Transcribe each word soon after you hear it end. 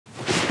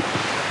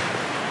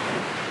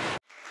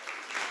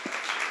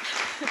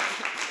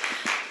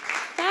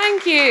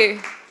Thank you.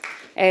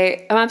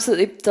 I'm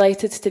absolutely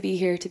delighted to be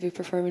here to be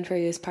performing for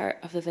you as part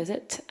of the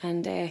visit.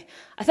 And I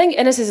think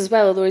Innes is as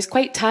well, although he's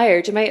quite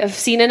tired. You might have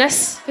seen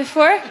Innes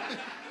before,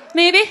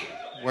 maybe?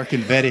 Working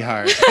very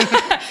hard. Give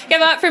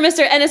it up for Mr.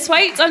 Innes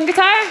White on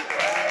guitar.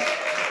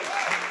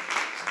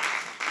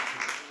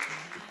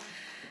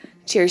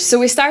 Cheers. So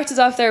we started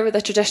off there with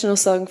a traditional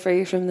song for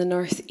you from the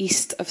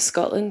northeast of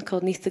Scotland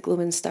called "'Neath the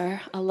Gloaming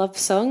Star," a love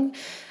song.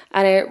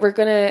 And we're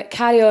going to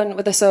carry on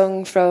with a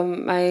song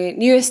from my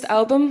newest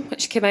album,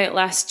 which came out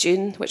last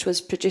June, which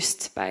was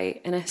produced by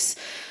Innes.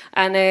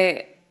 And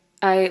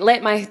I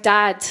let my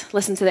dad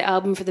listen to the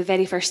album for the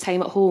very first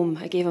time at home.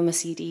 I gave him a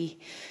CD,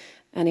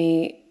 and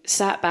he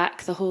sat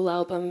back the whole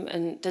album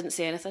and didn't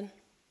say anything.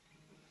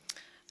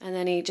 And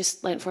then he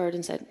just leant forward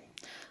and said,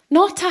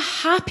 "Not a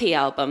happy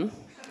album."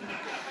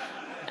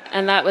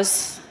 And that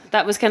was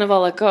kind of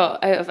all I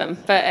got out of him.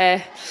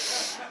 But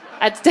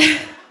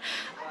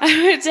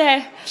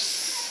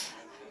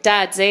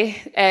Dads,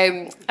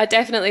 I'd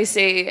definitely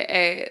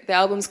say the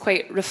album's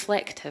quite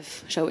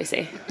reflective, shall we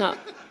say. Not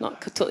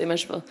totally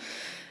miserable.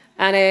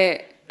 And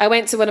I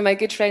went to one of my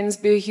good friends,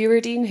 Boo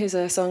Hewardine, who's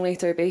a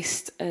songwriter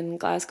based in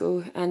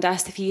Glasgow, and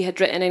asked if he had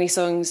written any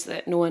songs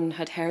that no one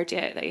had heard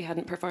yet, that he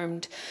hadn't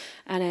performed.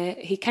 And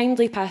he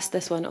kindly passed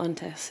this one on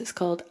to us. It's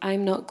called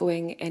 "I'm Not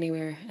Going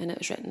Anywhere," and it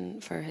was written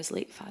for his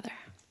late father.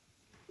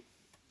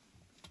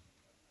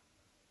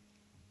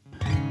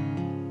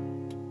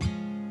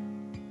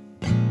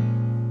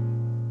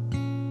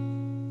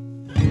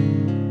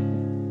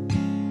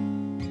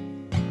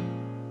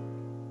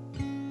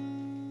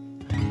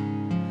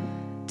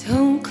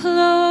 Don't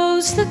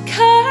close the curtain,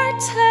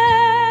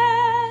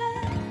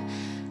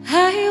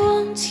 I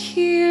won't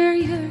hear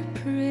your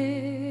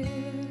prayer.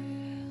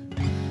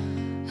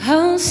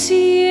 I'll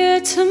see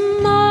you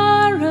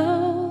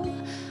tomorrow,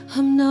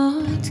 I'm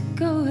not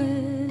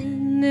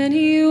going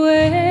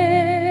anywhere.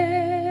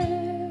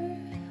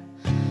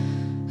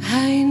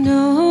 I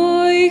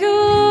know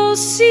you'll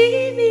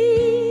see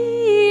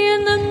me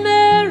in the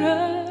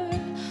mirror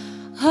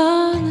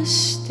on the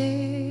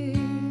stairs.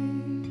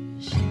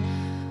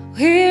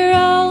 We're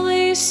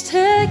always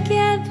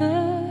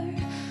together,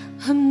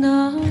 I'm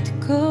not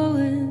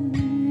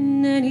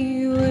going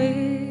anywhere.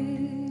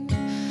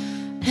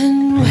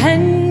 And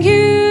when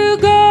you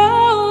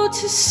go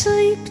to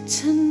sleep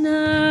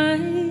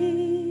tonight,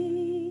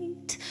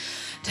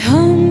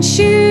 don't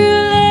you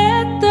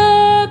let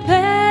the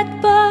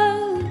bed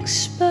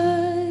bugs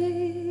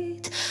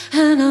bite.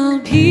 And I'll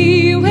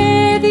be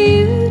with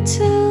you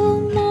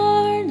till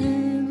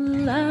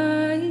morning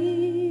light.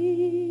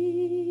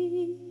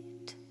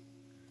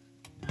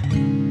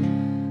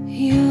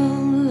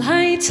 You'll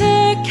light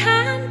a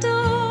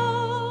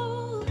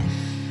candle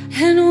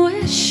and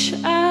wish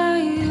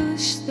I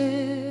was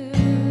there,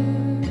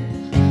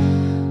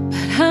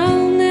 but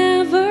I'll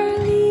never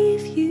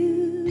leave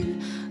you,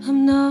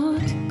 I'm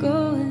not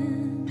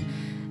going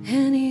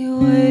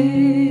anywhere.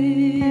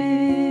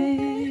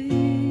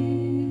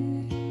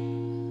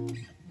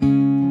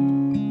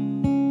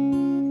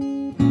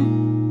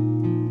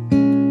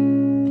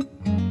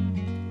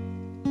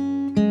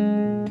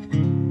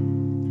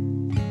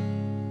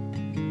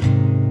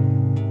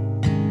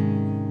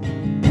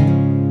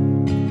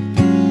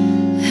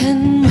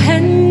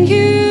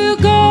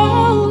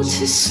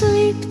 To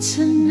sleep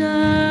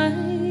tonight,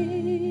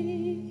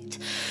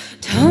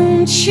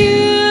 don't you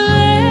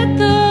let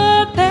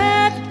the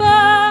bed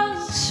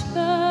bugs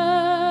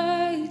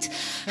bite.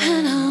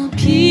 And I'll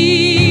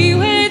be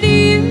with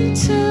you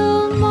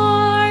till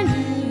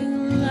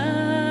morning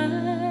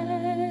light.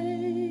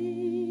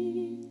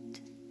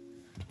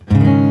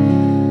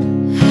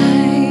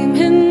 I'm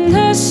in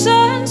the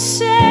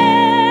sunset,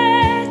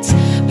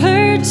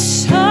 birds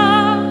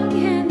song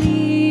in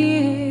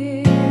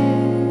the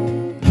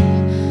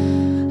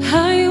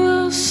I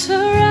will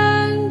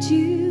surround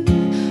you,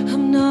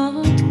 I'm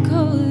not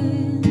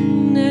going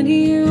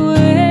anywhere.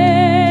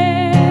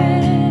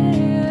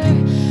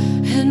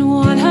 And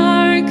what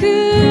are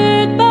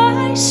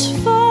goodbyes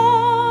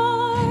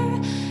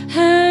for?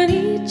 And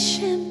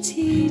each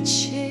empty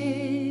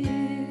chair,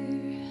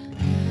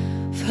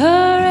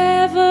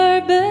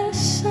 forever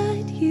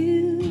beside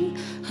you,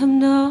 I'm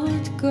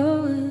not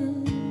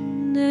going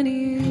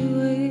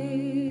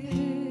anywhere.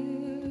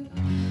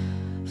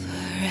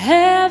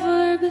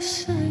 Forever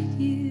beside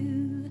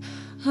you,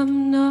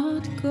 I'm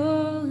not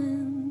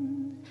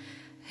going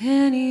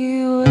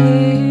anywhere.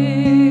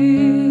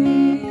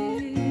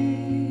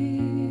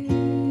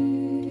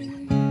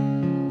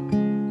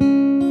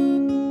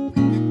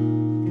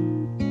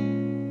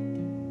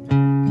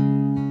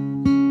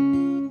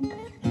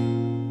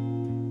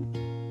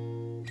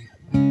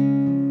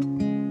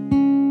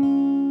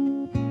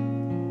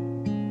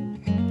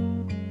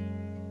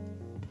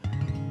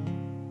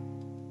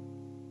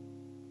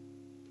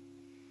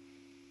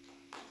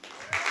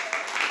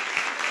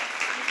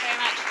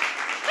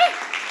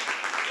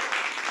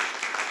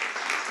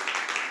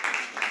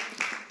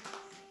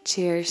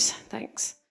 Cheers. Thanks.